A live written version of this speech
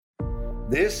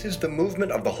This is the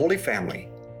movement of the Holy Family.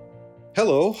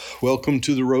 Hello, welcome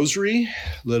to the Rosary.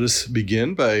 Let us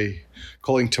begin by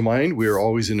calling to mind we are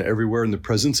always and everywhere in the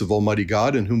presence of Almighty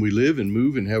God, in whom we live and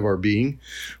move and have our being.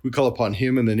 We call upon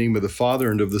Him in the name of the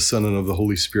Father and of the Son and of the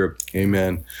Holy Spirit.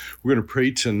 Amen. We're going to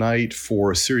pray tonight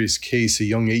for a serious case, a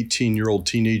young 18-year-old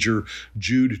teenager,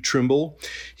 Jude Trimble.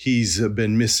 He's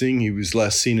been missing. He was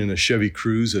last seen in a Chevy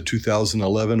Cruze, a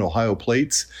 2011 Ohio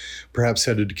plates, perhaps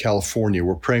headed to California.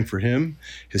 We're praying for him,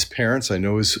 his parents, I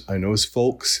know his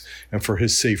folks, and for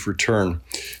his safe return.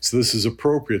 So this is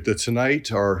appropriate that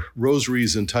tonight our Rosary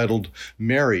is entitled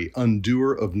Mary,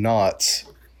 Undoer of Knots.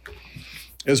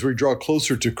 As we draw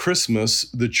closer to Christmas,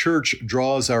 the Church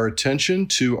draws our attention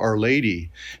to Our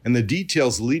Lady and the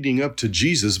details leading up to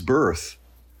Jesus' birth.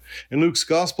 In Luke's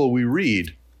Gospel, we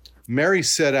read, Mary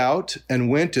set out and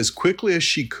went as quickly as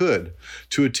she could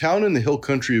to a town in the hill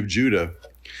country of Judah.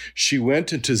 She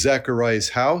went into Zechariah's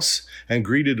house and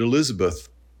greeted Elizabeth.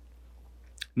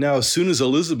 Now, as soon as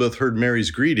Elizabeth heard Mary's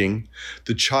greeting,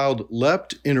 the child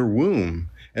leapt in her womb,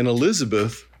 and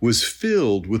Elizabeth was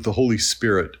filled with the Holy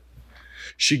Spirit.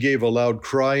 She gave a loud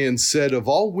cry and said, "Of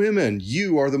all women,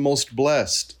 you are the most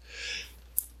blessed,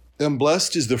 and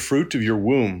blessed is the fruit of your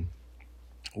womb.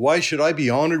 Why should I be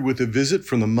honored with a visit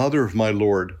from the mother of my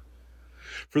Lord?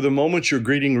 For the moment your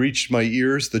greeting reached my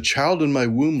ears, the child in my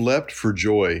womb leapt for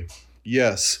joy.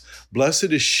 Yes, blessed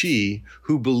is she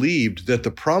who believed that the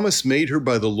promise made her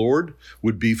by the Lord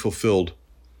would be fulfilled."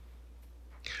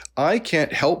 I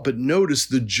can't help but notice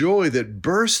the joy that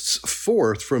bursts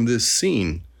forth from this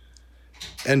scene.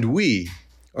 And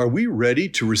are we ready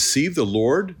to receive the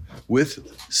Lord with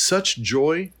such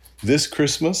joy this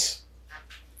Christmas?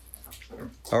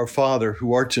 Our Father,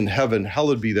 who art in heaven,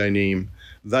 hallowed be thy name.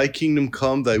 Thy kingdom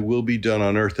come, thy will be done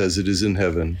on earth as it is in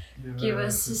heaven. Give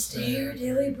us this day our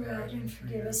daily bread, and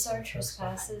forgive us our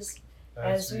trespasses,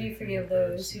 as we forgive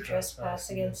those who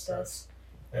trespass against us.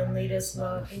 And lead us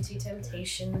not into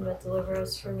temptation, but deliver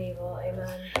us from evil.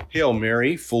 Amen. Hail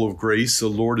Mary, full of grace, the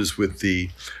Lord is with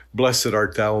thee. Blessed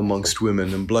art thou amongst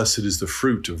women, and blessed is the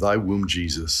fruit of thy womb,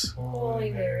 Jesus.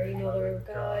 Holy Mary, Mother of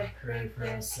God, pray for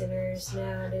us sinners,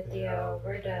 now and at the hour of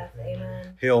our death.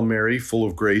 Amen. Hail Mary, full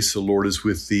of grace, the Lord is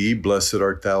with thee. Blessed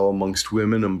art thou amongst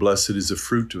women, and blessed is the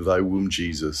fruit of thy womb,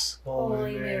 Jesus.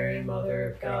 Holy Mary, Mother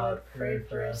of God, pray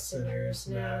for us sinners,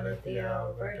 now and at the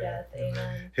hour of our death.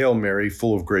 Amen. Hail Mary,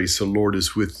 full of grace, the Lord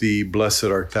is with thee. Blessed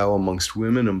art thou amongst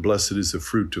women, and blessed is the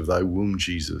fruit of thy womb,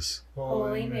 Jesus.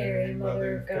 Holy Mary,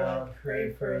 Mother of God,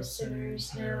 pray for us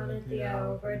sinners, now and at the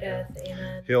hour of our death.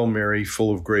 Amen. Hail Mary,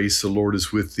 full of grace, the Lord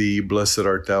is with thee. Blessed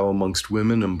art thou amongst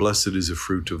women, and blessed is the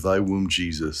fruit of thy womb,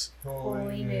 Jesus.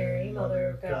 Holy Mary,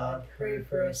 Mother of God, pray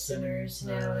for us sinners,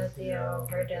 now and at the hour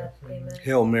of our death. Amen.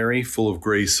 Hail Mary, full of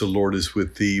grace, the Lord is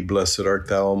with thee. Blessed art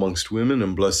thou amongst women,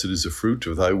 and blessed is the fruit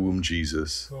of thy womb,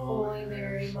 Jesus. Holy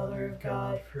Mary, Mother of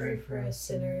God, pray for us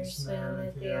sinners, now and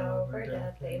at the hour of our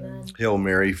death. Amen. Hail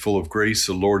Mary, full of grace,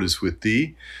 the Lord is with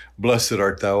thee. Blessed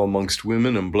art thou amongst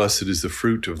women, and blessed is the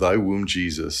fruit of thy womb,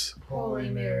 Jesus. Holy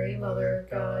Mary, Mother of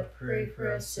God, pray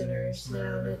for us sinners,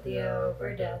 now and at the hour of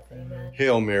our death. Amen.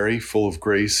 Hail Mary, full of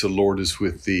grace, the Lord is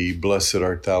with thee. Blessed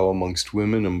art thou amongst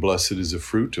women, and blessed is the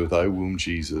fruit of thy womb,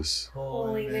 Jesus.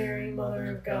 Holy Mary,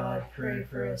 Mother of God, pray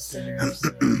for us sinners, now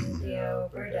and at the hour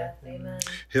of our death. Amen.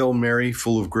 Hail Mary,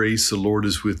 full of grace, the Lord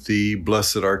is with thee.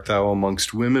 Blessed art thou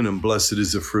amongst women, and blessed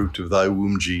is the fruit of thy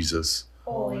womb, Jesus.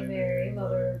 Holy Mary,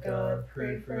 Mother of God,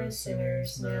 pray for us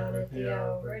sinners, now and at the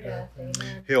hour of our death.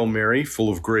 Amen. Hail Mary, full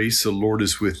of grace, the Lord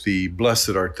is with thee. Blessed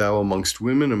art thou amongst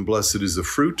women, and blessed is the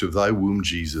fruit of thy womb,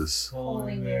 Jesus.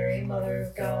 Holy Mary, Mother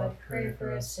of God, pray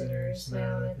for us sinners,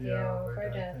 now and at the hour of our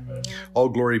death. Amen. All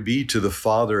glory be to the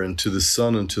Father, and to the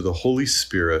Son, and to the Holy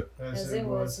Spirit. As it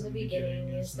was in the beginning,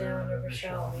 is now, and ever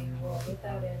shall be, world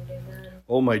without end. Amen.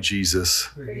 O my Jesus,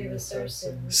 Forgive us our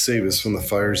sins. save us from the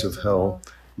fires of hell.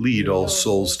 Lead all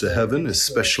souls to heaven,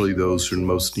 especially those who are in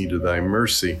most need of thy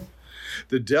mercy.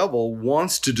 The devil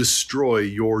wants to destroy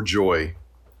your joy.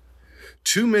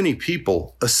 Too many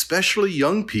people, especially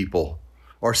young people,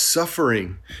 are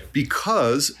suffering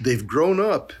because they've grown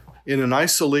up in an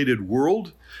isolated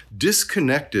world,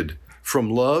 disconnected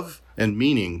from love and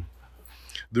meaning.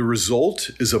 The result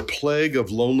is a plague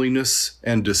of loneliness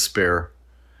and despair.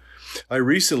 I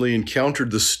recently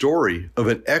encountered the story of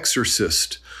an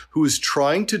exorcist who is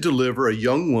trying to deliver a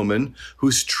young woman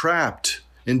who's trapped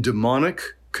in demonic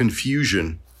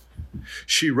confusion.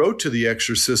 She wrote to the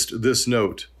exorcist this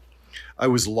note: I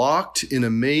was locked in a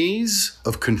maze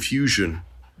of confusion.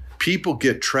 People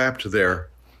get trapped there.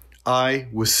 I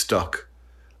was stuck.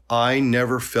 I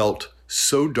never felt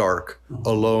so dark,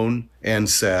 alone, and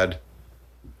sad.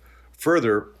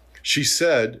 Further, she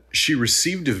said she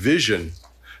received a vision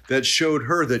that showed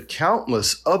her that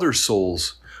countless other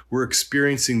souls were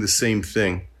experiencing the same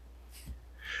thing.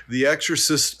 The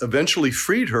exorcist eventually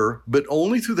freed her, but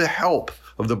only through the help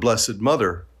of the Blessed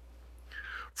Mother.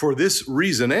 For this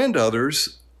reason and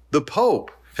others, the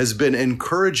Pope has been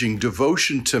encouraging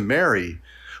devotion to Mary,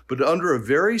 but under a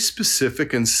very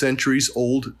specific and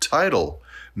centuries-old title,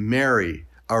 Mary,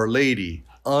 Our Lady,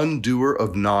 Undoer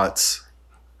of Knots,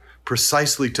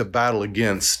 precisely to battle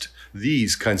against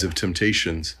these kinds of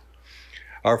temptations.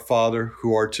 Our Father,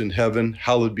 who art in heaven,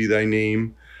 hallowed be thy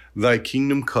name. Thy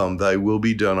kingdom come, thy will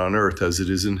be done on earth as it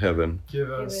is in heaven. Give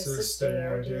us this day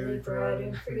our daily bread,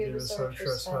 and forgive us our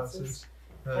trespasses,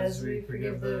 as we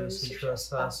forgive those who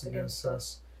trespass against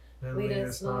us. And lead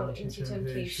us not into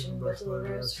temptation, but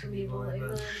deliver us from evil.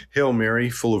 Amen. Hail Mary,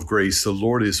 full of grace, the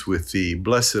Lord is with thee.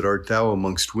 Blessed art thou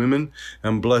amongst women,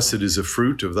 and blessed is the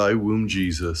fruit of thy womb,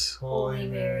 Jesus. Holy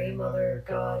Mary, Mother of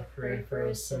God, pray for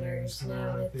us sinners,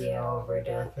 now and at the hour of our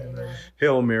death. Amen.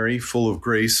 Hail Mary, full of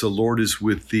grace, the Lord is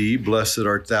with thee. Blessed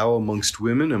art thou amongst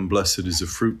women, and blessed is the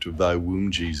fruit of thy womb,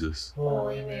 Jesus.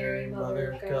 Holy Mary,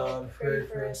 Mother of God, pray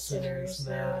for us sinners,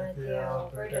 now and at the hour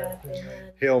of our death.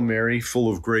 Amen. Hail Mary,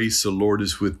 full of grace, the Lord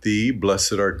is with thee.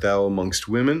 Blessed art thou amongst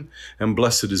women, and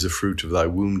blessed is the fruit of thy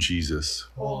womb, Jesus.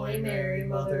 Holy Mary,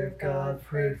 Mother of God,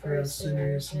 pray for us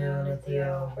sinners, now and at the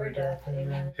hour of our death.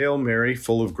 Amen. Hail Mary,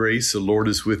 full of grace, the Lord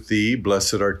is with thee.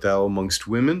 Blessed art thou amongst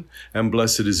women, and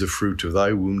blessed is the fruit of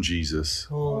thy womb, Jesus.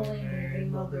 Holy Mary,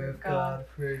 Mother of God,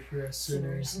 pray for us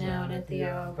sinners, now and at the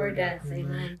hour of our death.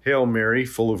 Amen. Hail Mary,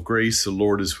 full of grace, the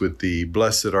Lord is with thee.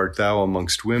 Blessed art thou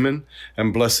amongst women,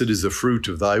 and blessed is the fruit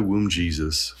of thy womb,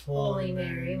 Jesus. Holy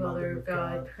Mary, Mother of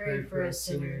God, pray for us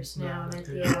sinners, now and at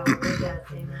the hour of our death.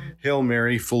 Amen. Hail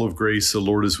Mary, full of grace, the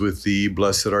Lord is with thee.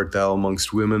 Blessed art thou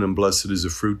amongst women, and blessed is the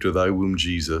fruit of thy womb,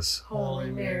 Jesus. Holy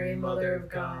Mary, Mother of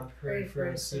God, pray for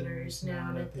us sinners, now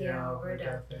and at the hour of our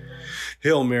death. Amen.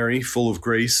 Hail Mary, full of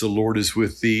grace, the Lord is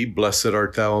with thee. Blessed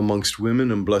art thou amongst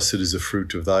women, and blessed is the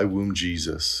fruit of thy womb,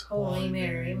 Jesus. Holy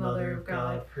Mary, Mother of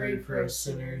God, pray for us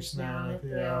sinners, now and at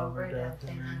the hour of our death.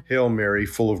 Amen. Hail Mary,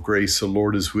 full of grace, the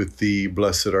Lord is with thee.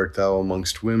 Blessed art thou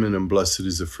amongst women, and blessed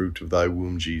is the fruit of thy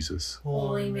womb, Jesus.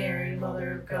 Holy Mary,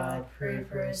 Mother of God, pray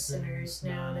for us sinners,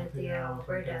 now and at the hour of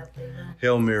our death. Amen.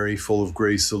 Hail Mary, full of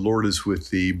grace, the Lord is with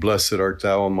thee. Blessed art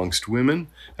thou amongst women,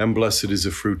 and blessed is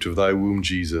the fruit of thy womb,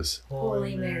 Jesus.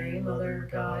 Holy Mary, Mother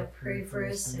of God, pray for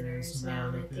us sinners, now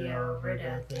and at the hour of our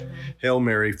death. Amen. Hail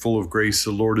Mary, full of grace,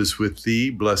 the Lord is with thee.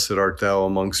 Blessed art thou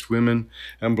amongst women,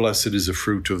 and blessed is the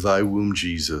fruit of thy womb,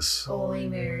 Jesus. Holy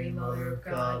Mary, Mother of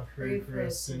God, pray for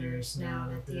us sinners, now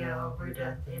and at the hour of our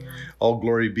death. Amen. All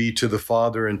glory be to the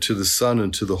Father, and to the Son,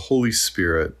 and to the Holy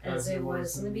Spirit. As it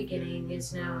was in the beginning,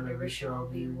 is now, and ever shall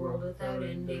be, world without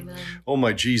end. Amen. O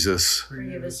my Jesus,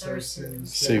 Forgive us our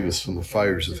sins. save us from the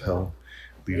fires of hell.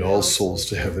 Lead all souls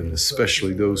to heaven,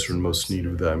 especially those who are in most need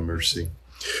of thy mercy.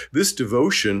 This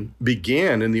devotion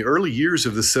began in the early years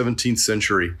of the 17th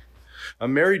century. A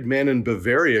married man in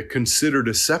Bavaria considered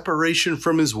a separation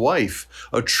from his wife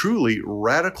a truly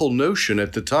radical notion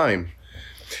at the time.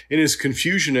 In his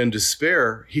confusion and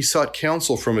despair, he sought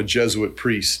counsel from a Jesuit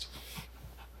priest.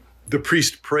 The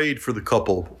priest prayed for the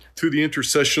couple through the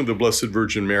intercession of the Blessed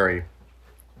Virgin Mary.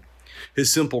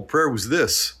 His simple prayer was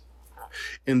this: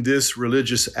 "In this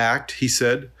religious act," he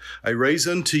said, "I raise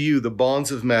unto you the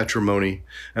bonds of matrimony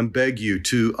and beg you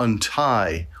to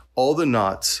untie all the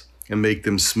knots and make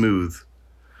them smooth."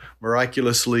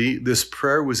 Miraculously, this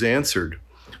prayer was answered.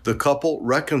 The couple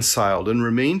reconciled and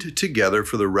remained together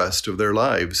for the rest of their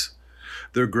lives.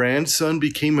 Their grandson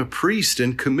became a priest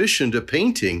and commissioned a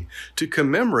painting to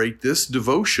commemorate this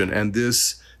devotion and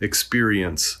this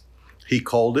experience. He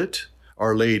called it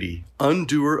Our Lady,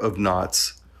 Undoer of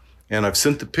Knots, and I've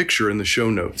sent the picture in the show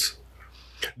notes.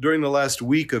 During the last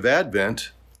week of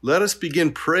Advent, let us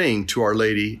begin praying to Our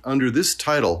Lady under this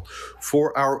title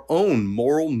for our own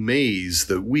moral maze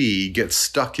that we get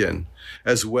stuck in,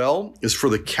 as well as for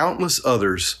the countless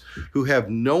others who have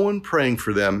no one praying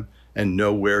for them and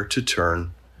nowhere to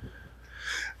turn.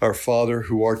 Our Father,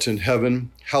 who art in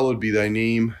heaven, hallowed be thy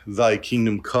name. Thy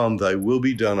kingdom come, thy will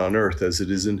be done on earth as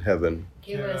it is in heaven.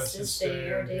 Give us this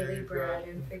day our daily bread,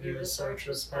 and forgive us our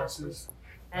trespasses,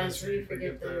 as we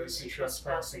forgive those who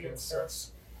trespass against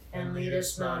us. And lead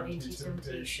us not into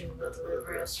temptation, but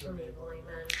deliver us from evil.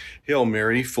 Amen. Hail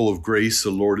Mary, full of grace, the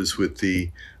Lord is with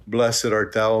thee. Blessed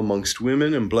art thou amongst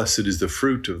women, and blessed is the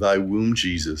fruit of thy womb,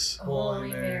 Jesus.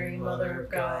 Holy Mary, Mother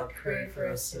of God, pray for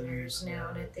us sinners, now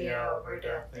and at the hour of our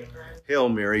death. Amen. Hail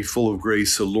Mary, full of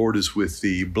grace, the Lord is with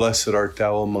thee. Blessed art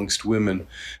thou amongst women,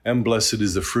 and blessed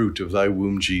is the fruit of thy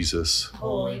womb, Jesus.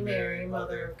 Holy Mary,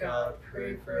 Mother of God,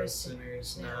 pray for us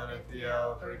sinners, now and at the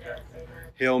hour of our death. Amen.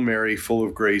 Hail Mary, full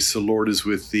of grace, the Lord is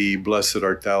with thee. Blessed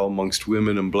art thou amongst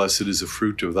women, and blessed is the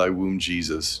fruit of thy womb,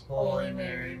 Jesus. Holy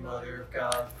Mary, Mother of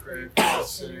God, pray for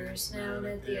us sinners, now and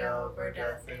at the hour of our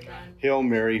death. Amen. Hail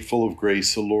Mary, full of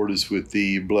grace, the Lord is with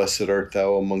thee. Blessed art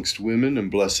thou amongst women,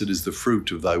 and blessed is the fruit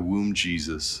of thy womb,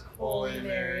 Jesus. Holy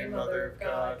Mary, Mother of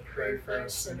God, pray for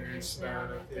us sinners, now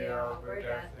and at the hour of our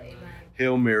death. Amen.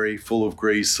 Hail Mary, full of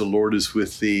grace, the Lord is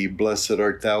with thee. Blessed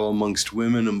art thou amongst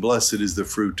women, and blessed is the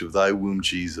fruit of thy womb,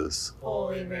 Jesus.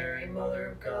 Holy Mary, Mother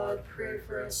of God, pray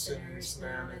for us sinners,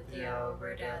 now and at the hour of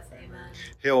our death. Amen.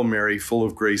 Hail Mary, full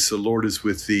of grace, the Lord is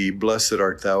with thee. Blessed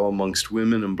art thou amongst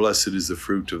women, and blessed is the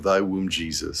fruit of thy womb,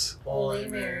 Jesus. Holy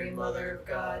Mary, Mother of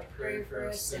God, pray for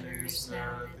us sinners,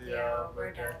 now and at the hour of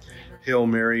our death. Amen. Hail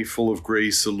Mary, full of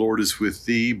grace, the Lord is with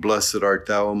thee. Blessed art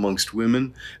thou amongst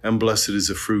women, and blessed is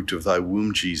the fruit of thy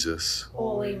womb, Jesus.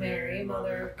 Holy Mary,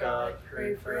 Mother of God,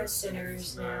 pray for us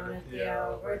sinners, now and at the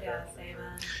hour of our death.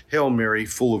 Amen. Hail Mary,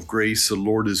 full of grace, the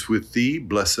Lord is with thee.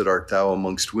 Blessed art thou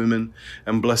amongst women,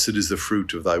 and blessed is the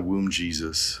fruit of thy womb,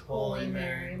 Jesus. Holy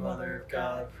Mary, Mother of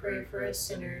God, pray for us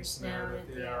sinners, now and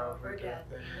at the hour of our death.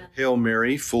 Amen. Hail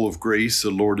Mary, full of grace,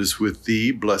 the Lord is with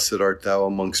thee. Blessed art thou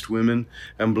amongst women,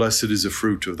 and blessed is the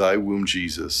fruit of thy womb,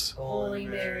 Jesus. Holy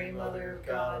Mary, Mother of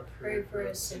God, pray for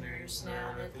us sinners,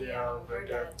 now and at the hour of our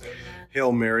death. Amen.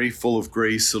 Hail Mary, full of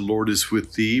grace, the Lord is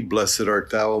with thee. Blessed art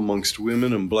thou amongst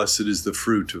women, and blessed is the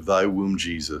fruit of thy womb,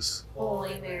 Jesus.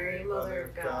 Holy Mary, Mother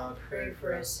of God, pray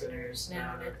for us sinners,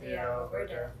 now and at the hour of our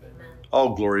death. Amen.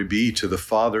 All glory be to the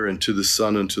Father, and to the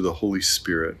Son, and to the Holy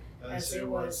Spirit. As it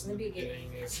was in the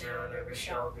beginning, is now, and ever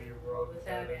shall be, world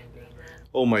without end. Amen.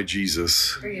 O my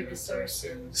Jesus, Forgive us our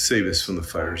sins. save us from the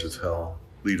fires of hell.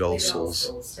 Lead all Lead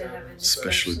souls, to heaven,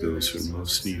 especially those who are in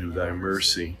most need of thy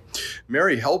mercy.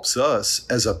 Mary helps us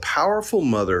as a powerful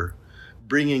mother,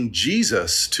 bringing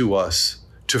Jesus to us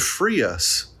to free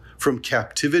us from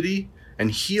captivity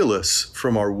and heal us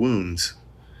from our wounds.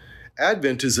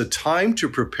 Advent is a time to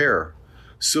prepare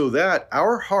so that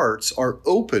our hearts are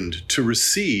opened to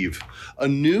receive a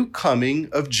new coming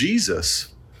of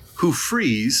Jesus, who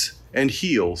frees and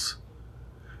heals.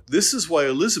 This is why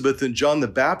Elizabeth and John the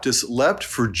Baptist leapt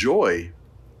for joy.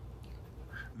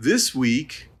 This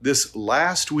week, this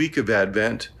last week of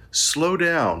Advent, slow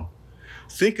down.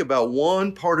 Think about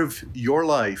one part of your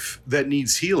life that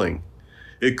needs healing.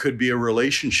 It could be a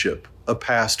relationship, a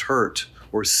past hurt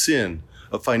or sin,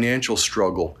 a financial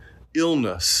struggle,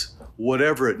 illness,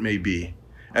 whatever it may be,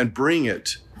 and bring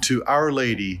it to Our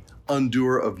Lady,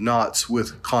 Undoer of Knots,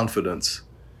 with confidence.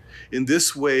 In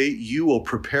this way, you will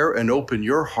prepare and open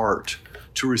your heart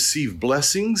to receive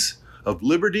blessings of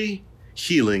liberty,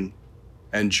 healing,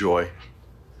 and joy.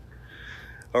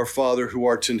 Our Father, who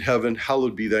art in heaven,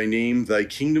 hallowed be thy name. Thy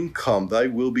kingdom come, thy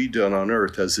will be done on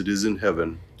earth as it is in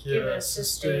heaven. Give us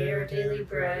this day our daily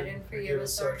bread, and forgive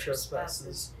us our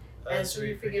trespasses, as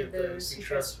we forgive those who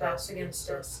trespass against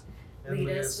us. Lead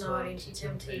us not into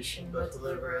temptation, but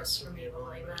deliver us from evil.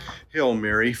 Amen. Hail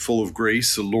Mary, full of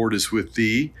grace, the Lord is with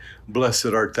thee. Blessed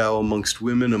art thou amongst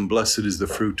women, and blessed is the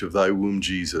fruit of thy womb,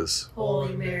 Jesus.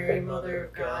 Holy Mary, Mother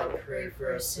of God, pray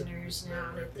for us sinners,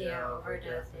 now and at the hour of our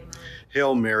death. Amen.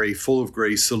 Hail Mary, full of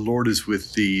grace, the Lord is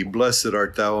with thee. Blessed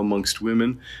art thou amongst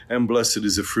women, and blessed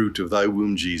is the fruit of thy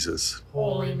womb, Jesus.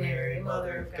 Holy Mary,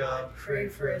 Mother of God, pray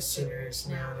for us sinners,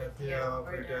 now and at the hour of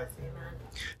our death. Amen.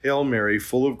 Hail Mary,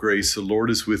 full of grace, the Lord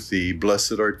is with thee.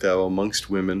 Blessed art thou amongst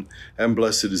women, and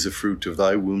blessed is the fruit of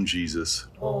thy womb, Jesus.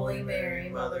 Holy Mary,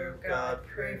 Mother of God,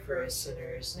 pray for us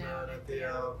sinners, now and at the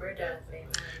hour of our death. Amen.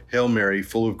 Hail Mary,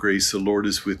 full of grace, the Lord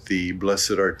is with thee.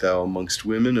 Blessed art thou amongst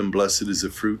women, and blessed is the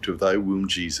fruit of thy womb,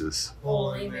 Jesus.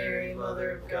 Holy Mary,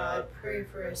 Mother of God, pray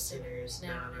for us sinners,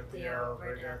 now and at the hour of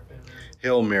our death. Amen.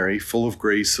 Hail Mary, full of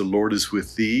grace, the Lord is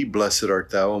with thee. Blessed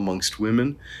art thou amongst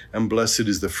women, and blessed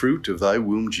is the fruit of thy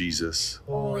womb, Jesus.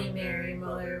 Holy Mary,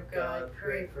 Mother of God,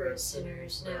 pray for us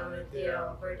sinners, now and at the hour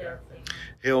of our death. Amen.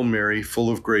 Hail Mary,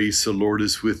 full of grace, the Lord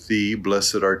is with thee.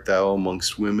 Blessed art thou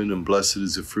amongst women, and blessed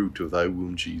is the fruit of thy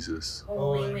womb, Jesus.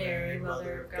 Holy Mary,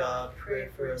 Mother of God, pray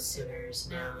for us sinners,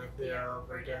 now and at the hour of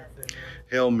our death. Amen.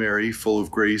 Hail Mary, full of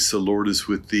grace, the Lord is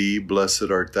with thee. Blessed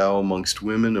art thou amongst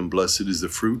women, and blessed is the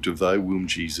fruit of thy womb,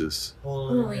 Jesus.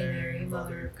 Holy Mary,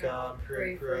 Mother of God,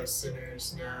 pray for us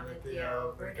sinners, now and at the hour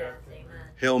of our death. Amen.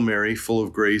 Hail Mary, full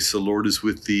of grace, the Lord is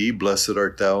with thee. Blessed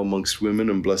art thou amongst women,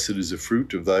 and blessed is the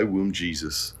fruit of thy womb,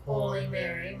 Jesus. Holy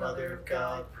Mary, Mother of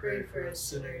God, pray for us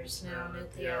sinners, now and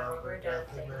at the hour of our death.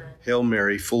 Amen. Hail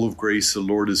Mary, full of grace, the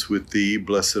Lord is with thee.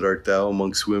 Blessed art thou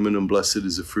amongst women, and blessed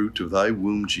is the fruit of thy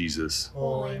womb, Jesus.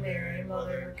 Holy Mary,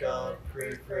 Mother of God,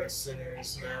 pray for us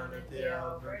sinners, now and at the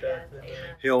hour of our death.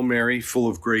 Amen. Hail Mary, full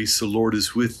of grace, the Lord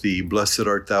is with thee. Blessed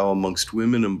art thou amongst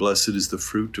women, and blessed is the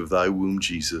fruit of thy womb,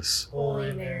 Jesus.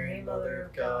 Holy Mary, Mother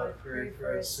of God, pray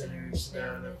for us sinners,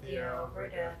 now and at the hour of our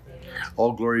death. Amen.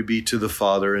 All glory be to the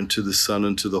Father, and to the Son,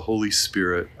 and to the Holy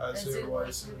Spirit. As it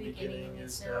was in the beginning,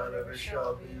 is now, and ever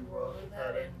shall be, world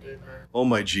without end. Amen. O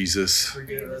my Jesus,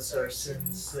 Forgive us our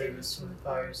sins, save us from the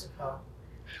fires of hell.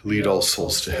 lead all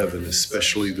souls to heaven,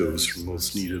 especially those who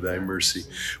most need of thy mercy.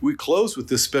 We close with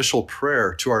this special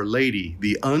prayer to Our Lady,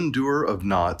 the Undoer of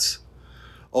Knots.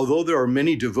 Although there are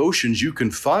many devotions you can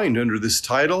find under this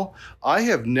title, I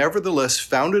have nevertheless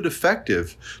found it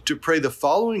effective to pray the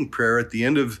following prayer at the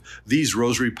end of these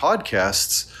Rosary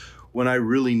podcasts when I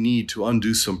really need to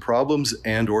undo some problems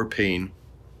and or pain.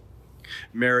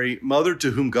 Mary, Mother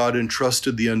to whom God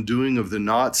entrusted the undoing of the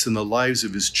knots in the lives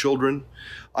of his children,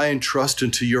 I entrust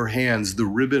into your hands the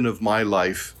ribbon of my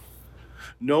life.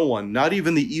 No one, not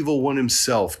even the evil one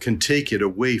himself, can take it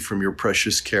away from your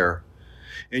precious care.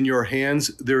 In your hands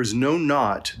there is no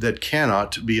knot that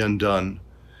cannot be undone.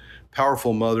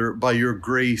 Powerful Mother, by your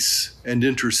grace and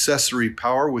intercessory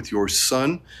power with your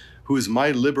Son, who is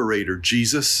my liberator,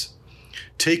 Jesus,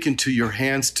 take into your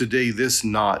hands today this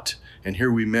knot, and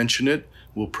here we mention it.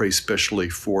 We'll pray specially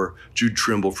for Jude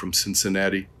Trimble from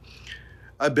Cincinnati.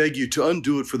 I beg you to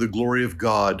undo it for the glory of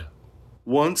God.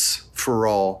 Once for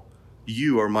all,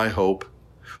 you are my hope.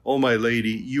 O my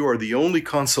Lady, you are the only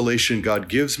consolation God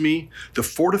gives me, the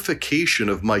fortification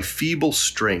of my feeble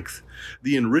strength,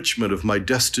 the enrichment of my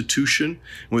destitution,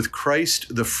 and with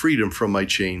Christ the freedom from my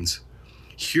chains.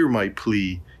 Hear my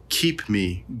plea, keep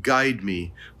me, guide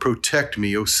me, protect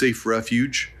me, O safe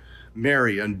refuge.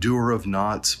 Mary, undoer of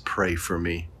knots, pray for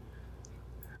me.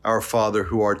 Our Father,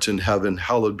 who art in heaven,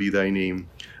 hallowed be thy name.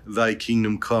 Thy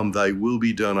kingdom come, thy will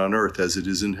be done on earth as it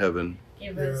is in heaven.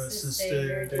 Give us this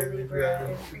day our daily bread,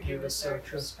 and forgive us our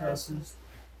trespasses,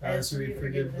 as we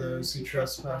forgive those who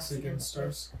trespass against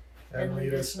us. And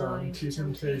lead us not into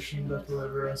temptation, but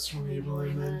deliver us from evil.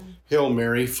 Amen. Hail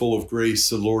Mary, full of grace,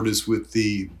 the Lord is with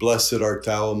thee. Blessed art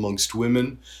thou amongst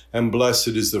women, and blessed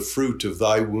is the fruit of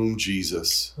thy womb,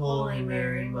 Jesus. Holy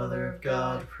Mary, Mother of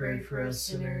God, pray for us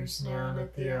sinners, now and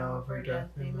at the hour of our death.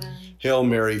 Amen. Hail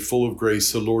Mary, full of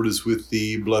grace, the Lord is with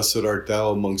thee. Blessed art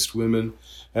thou amongst women,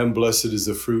 and blessed is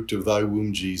the fruit of thy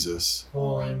womb, Jesus.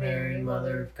 Holy Mary,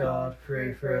 Mother of God,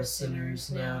 pray for us sinners,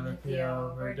 now and at the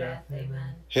hour of our death.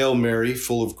 Amen. Hail Mary,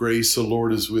 full of grace, the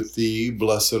Lord is with thee.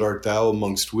 Blessed art thou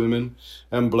amongst women,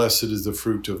 and blessed is the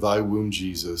fruit of thy womb,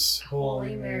 Jesus.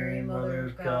 Holy Mary, Mother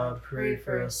of God, pray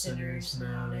for us sinners,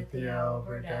 now and at the hour of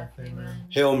our death. Amen.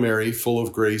 Hail Mary, full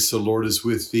of grace, the Lord is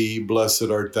with thee. Blessed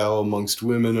art thou amongst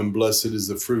women, and blessed is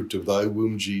the fruit of thy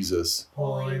womb, Jesus.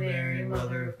 Holy Mary,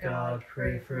 Mother of God,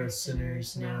 pray for us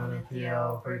sinners, now and at the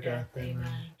hour of our death.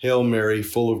 Amen. Hail Mary,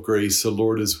 full of grace, the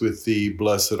Lord is with thee.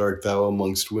 Blessed art thou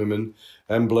amongst women,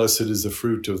 and blessed is the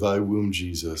fruit of thy womb,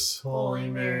 Jesus. Holy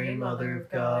Mary, Mother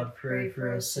of God, pray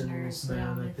for us sinners,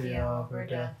 now and at the hour of our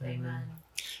death. Amen.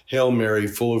 Hail Mary,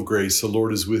 full of grace, the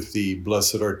Lord is with thee.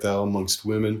 Blessed art thou amongst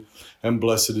women, and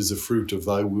blessed is the fruit of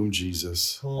thy womb,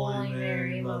 Jesus. Holy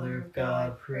Mary, Mother of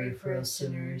God, pray for us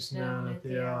sinners, now and at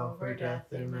the hour of our death.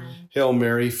 Amen. Hail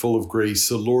Mary, full of grace,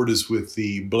 the Lord is with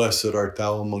thee. Blessed art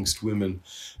thou amongst women,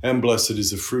 and blessed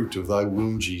is the fruit of thy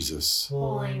womb, Jesus.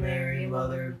 Holy Mary,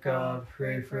 Mother of God,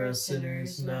 pray for us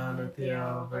sinners, now and at the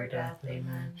hour of our death.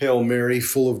 Amen. Hail Mary,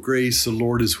 full of grace, the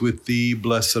Lord is with thee.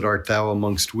 Blessed art thou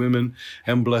amongst women,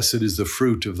 and blessed is the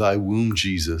fruit of thy womb,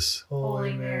 Jesus.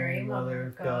 Holy Mary, Mother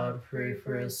of God, pray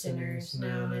for us sinners,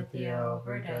 now and at the hour of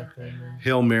our death. Amen.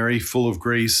 Hail Mary, full of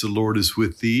grace, the Lord is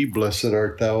with thee. Blessed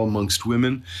art thou amongst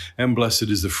women, and blessed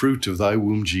is the fruit of thy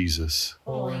womb, Jesus.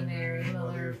 Holy Mary,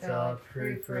 Mother of God,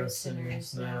 pray for us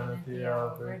sinners, now and at the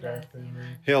hour of our death.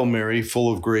 Amen. Hail Mary,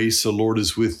 full of grace, the Lord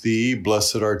is with thee.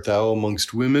 Blessed art thou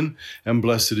amongst women, and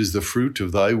blessed is the fruit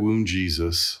of thy womb,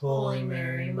 Jesus. Holy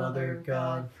Mary, Mother of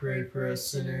God, pray for us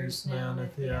sinners, now and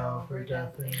at the hour of our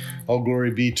death. Amen. All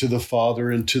glory be to the Father,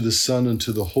 and to the Son, and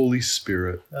to the Holy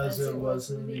Spirit. As it was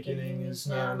in the beginning, is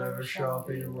now, and ever shall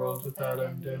be, world without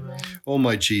end. Amen. O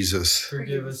my Jesus,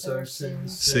 Forgive us our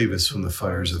sins. save us from the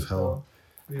fires of hell.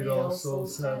 Lead all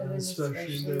souls to heaven,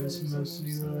 especially those who most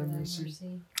need thy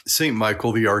mercy. Saint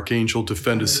Michael, the Archangel,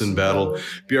 defend us in battle.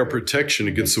 Be our protection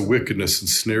against the wickedness and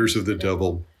snares of the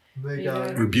devil. May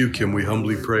God Rebuke him, we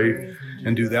humbly pray.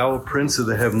 And do thou, O Prince of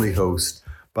the heavenly host,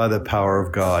 by the power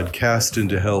of God, cast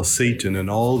into hell Satan and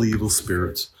all the evil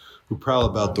spirits who prowl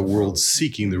about the world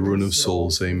seeking the ruin of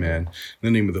souls. Amen.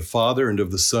 In the name of the Father, and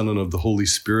of the Son, and of the Holy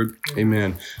Spirit.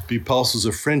 Amen. Be apostles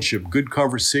of friendship, good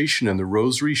conversation, and the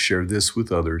rosary. Share this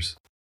with others.